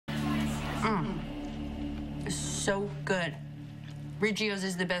so good. Riggio's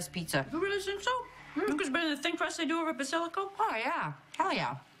is the best pizza. You really think so? You think it's better than the thin crust they do over at Basilico? Oh, yeah. Hell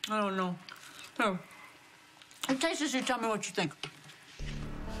yeah. I don't know. So, you taste this and tell me what you think.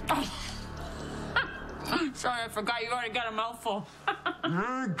 Oh. Sorry, I forgot. You already got a mouthful.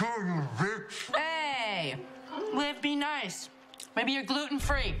 You're good, you bitch. Hey, live, be nice. Maybe you're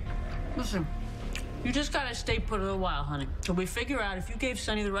gluten-free. Listen, you just gotta stay put a little while, honey, till we figure out if you gave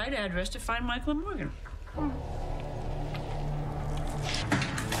Sonny the right address to find Michael and Morgan.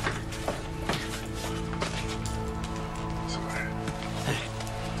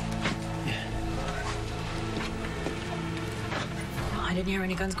 I didn't hear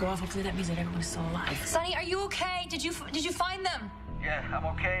any guns go off. Hopefully that means that everyone's still alive. Sonny, are you okay? Did you find them? Yeah, I'm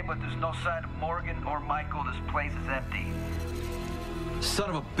okay, but there's no sign of Morgan or Michael. This place is empty. Son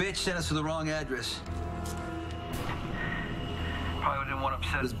of a bitch sent us to the wrong address. Probably didn't want to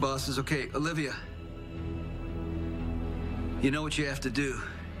upset His boss is okay. Olivia, you know what you have to do.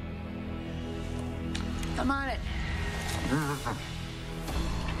 I'm on it.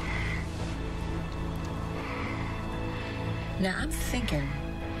 Now, I'm thinking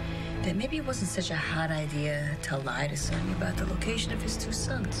that maybe it wasn't such a hot idea to lie to Sonny about the location of his two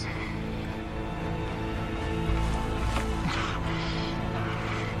sons.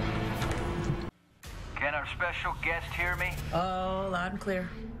 Can our special guest hear me? Oh, loud and clear.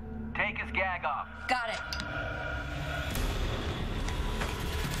 Take his gag off. Got it.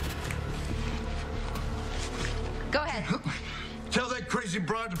 Go ahead. Tell that crazy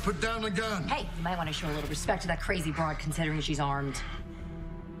broad to put down the gun. Hey, you might want to show a little respect to that crazy broad considering she's armed.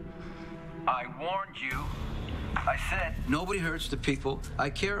 I warned you. I said... Nobody hurts the people I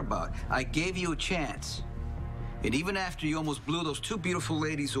care about. I gave you a chance. And even after you almost blew those two beautiful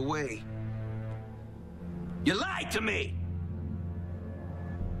ladies away, you lied to me!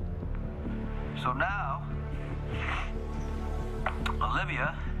 So now,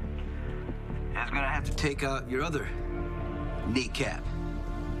 Olivia is gonna have to... Take out your other kneecap.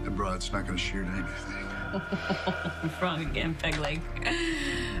 That broad's not gonna shoot anything. Wrong again, peg leg.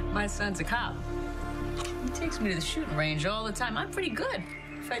 My son's a cop. He takes me to the shooting range all the time. I'm pretty good,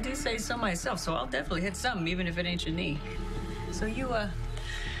 if I do say so myself, so I'll definitely hit something, even if it ain't your knee. So you,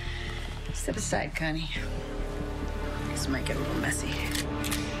 step aside, Connie. This might get a little messy.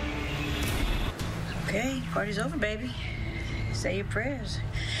 Okay, party's over, baby. Say your prayers.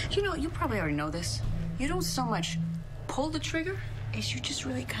 You know, you probably already know this. You don't so much pull the trigger as you just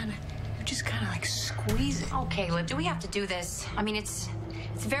really kind of like squeeze it. Okay, Liv, do we have to do this? I mean, it's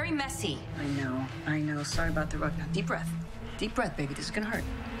very messy. I know. Sorry about the rug. Now, deep breath. Deep breath, baby. This is gonna hurt.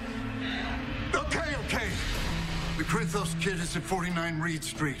 Okay. The Corinthos kid is at 49 Reed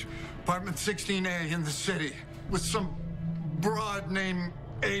Street, apartment 16A in the city, with some broad named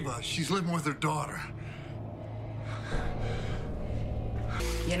Ava. She's living with her daughter.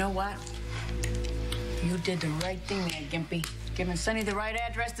 You know what? You did the right thing there, Gimpy. Giving Sonny the right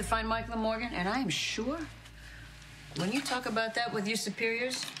address to find Michael and Morgan, and I am sure when you talk about that with your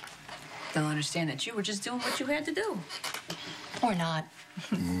superiors, they'll understand that you were just doing what you had to do. Or not.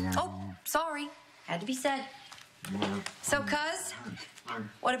 Oh, sorry. Had to be said. So, cuz,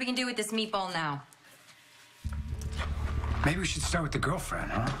 what are we gonna do with this meatball now? Maybe we should start with the girlfriend,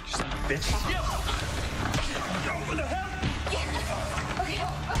 huh? Just like a bitch. What the hell?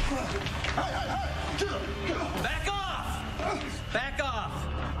 Back off! Back off!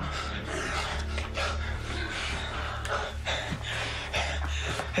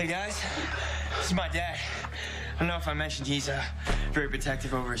 Hey guys, this is my dad. I don't know if I mentioned he's very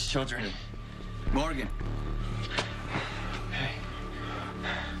protective over his children. Morgan. Hey.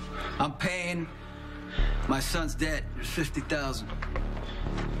 I'm paying my son's debt. There's $50,000.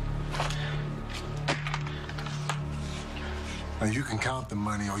 Now, you can count the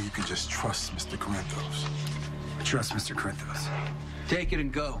money, or you can just trust Mr. Corinthos. Trust Mr. Corinthos. Take it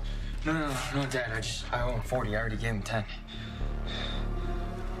and go. No, Dad. I owe him 40. I already gave him 10.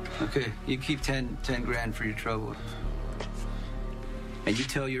 Okay, you keep 10 grand for your trouble. And you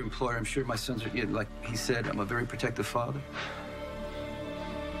tell your employer, I'm sure my sons are, like he said, I'm a very protective father.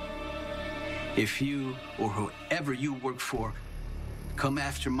 If you or whoever you work for come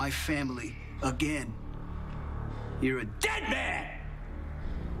after my family again, you're a dead man!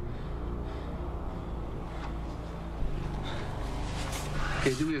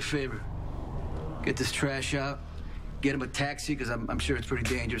 Okay, do me a favor. Get this trash out. Get him a taxi, because I'm sure it's pretty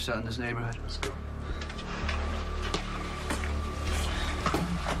dangerous out in this neighborhood. Let's go.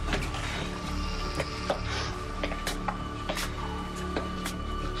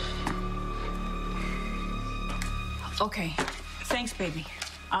 Okay. Thanks, baby.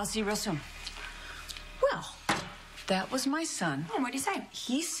 I'll see you real soon. Well, That was my son. Oh, what'd he say?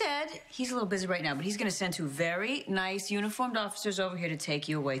 He said he's a little busy right now, but he's going to send 2 very nice uniformed officers over here to take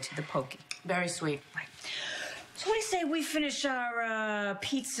you away to the pokey. Very sweet. Right. So what do you say we finish our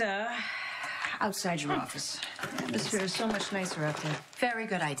pizza outside your office? The atmosphere is so much nicer out there. Very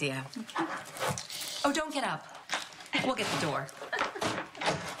good idea. Oh, don't get up. We'll get the door.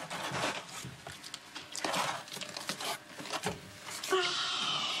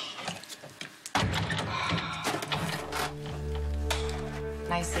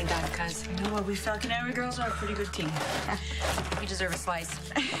 Nicely done, cuz. You know what? We Falconary girls are a pretty good team. You deserve a slice.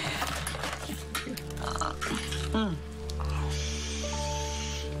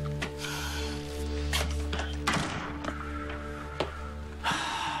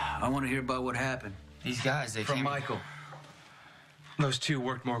 I want to hear about what happened. These guys, they From came... Michael. Those 2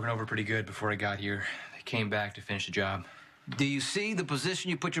 worked Morgan over pretty good before I got here. They came back to finish the job. Do you see the position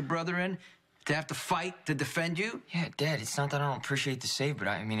you put your brother in? To have to fight to defend you? Yeah, Dad, it's not that I don't appreciate the save, but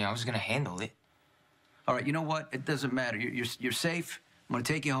I was gonna handle it. All right, you know what? It doesn't matter. You're safe. I'm gonna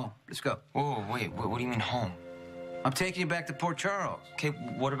take you home. Let's go. Whoa, wait, what do you mean home? I'm taking you back to Port Charles. Okay,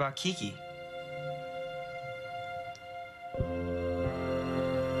 what about Kiki?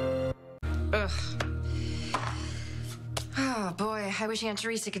 Ugh. Oh, boy. I wish Aunt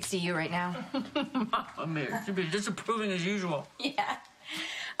Teresa could see you right now. Mama Mary, she'd be disapproving as usual. Yeah.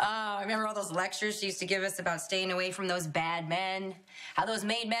 I remember all those lectures she used to give us about staying away from those bad men. How those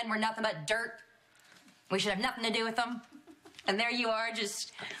made men were nothing but dirt. We should have nothing to do with them. And there you are,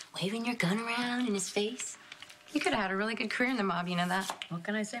 just waving your gun around in his face. You could have had a really good career in the mob, you know that? What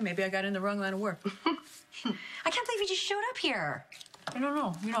can I say? Maybe I got in the wrong line of work. I can't believe you just showed up here. I don't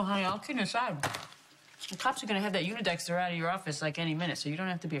know. You know, honey, all kidding aside, the cops are going to have that Unidexter out of your office like any minute, so you don't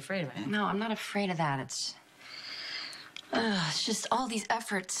have to be afraid of anything. No, I'm not afraid of that. It's just all these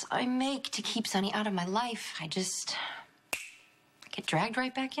efforts I make to keep Sonny out of my life. I get dragged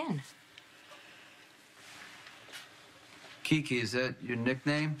right back in. Kiki, is that your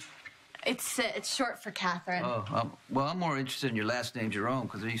nickname? It's short for Catherine. Oh, well, I'm more interested in your last name, Jerome,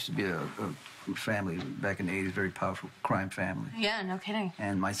 because there used to be a family back in the 80s, very powerful crime family. Yeah, no kidding.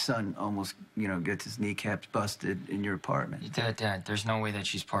 And my son almost, gets his kneecaps busted in your apartment. Dad, there's no way that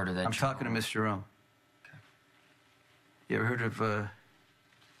she's part of that. I'm talking to Miss Jerome. Okay. You ever heard of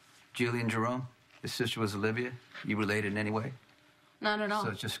Julie and Jerome? His sister was Olivia. You related in any way? Not at all.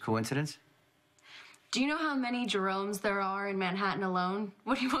 So it's just coincidence? Do you know how many Jeromes there are in Manhattan alone?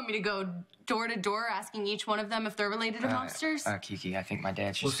 What do you want me to go door to door asking each one of them if they're related to mobsters? Kiki, I think my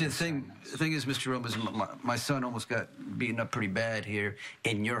dad's just... Well, see, the thing is, Mr. Jerome, is my son almost got beaten up pretty bad here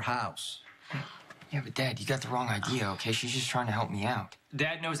in your house. Yeah, but Dad, you got the wrong idea, okay? She's just trying to help me out.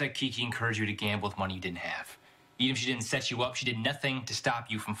 Dad knows that Kiki encouraged you to gamble with money you didn't have. Even if she didn't set you up, she did nothing to stop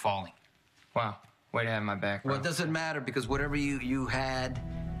you from falling. Wow, way to have my back, bro. Well, it doesn't matter, because whatever you had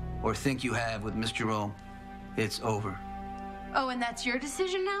or think you have with Miss Jerome, it's over. Oh, and that's your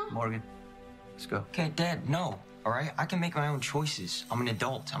decision now? Morgan, let's go. Okay, Dad, no, all right? I can make my own choices. I'm an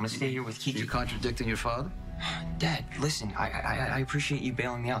adult. I'm gonna stay here with Kiki. You're contradicting your father? Dad, listen, I appreciate you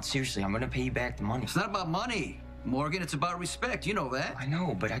bailing me out. Seriously, I'm gonna pay you back the money. It's not about money, Morgan. It's about respect. You know that. I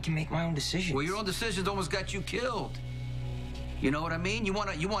know, but I can make my own decisions. Well, your own decisions almost got you killed. You know what I mean? You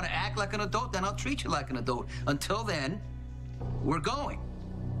wanna act like an adult, then I'll treat you like an adult. Until then, we're going.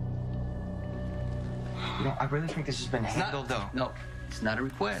 You know, I really think this has been handled, though. No, it's not a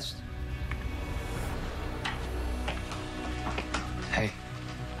request. Hey,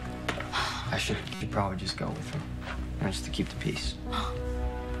 I should probably just go with him, just to keep the peace.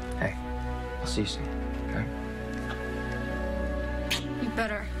 Hey, I'll see you soon, okay? You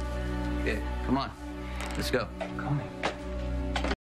better. Yeah, come on. Let's go. Coming.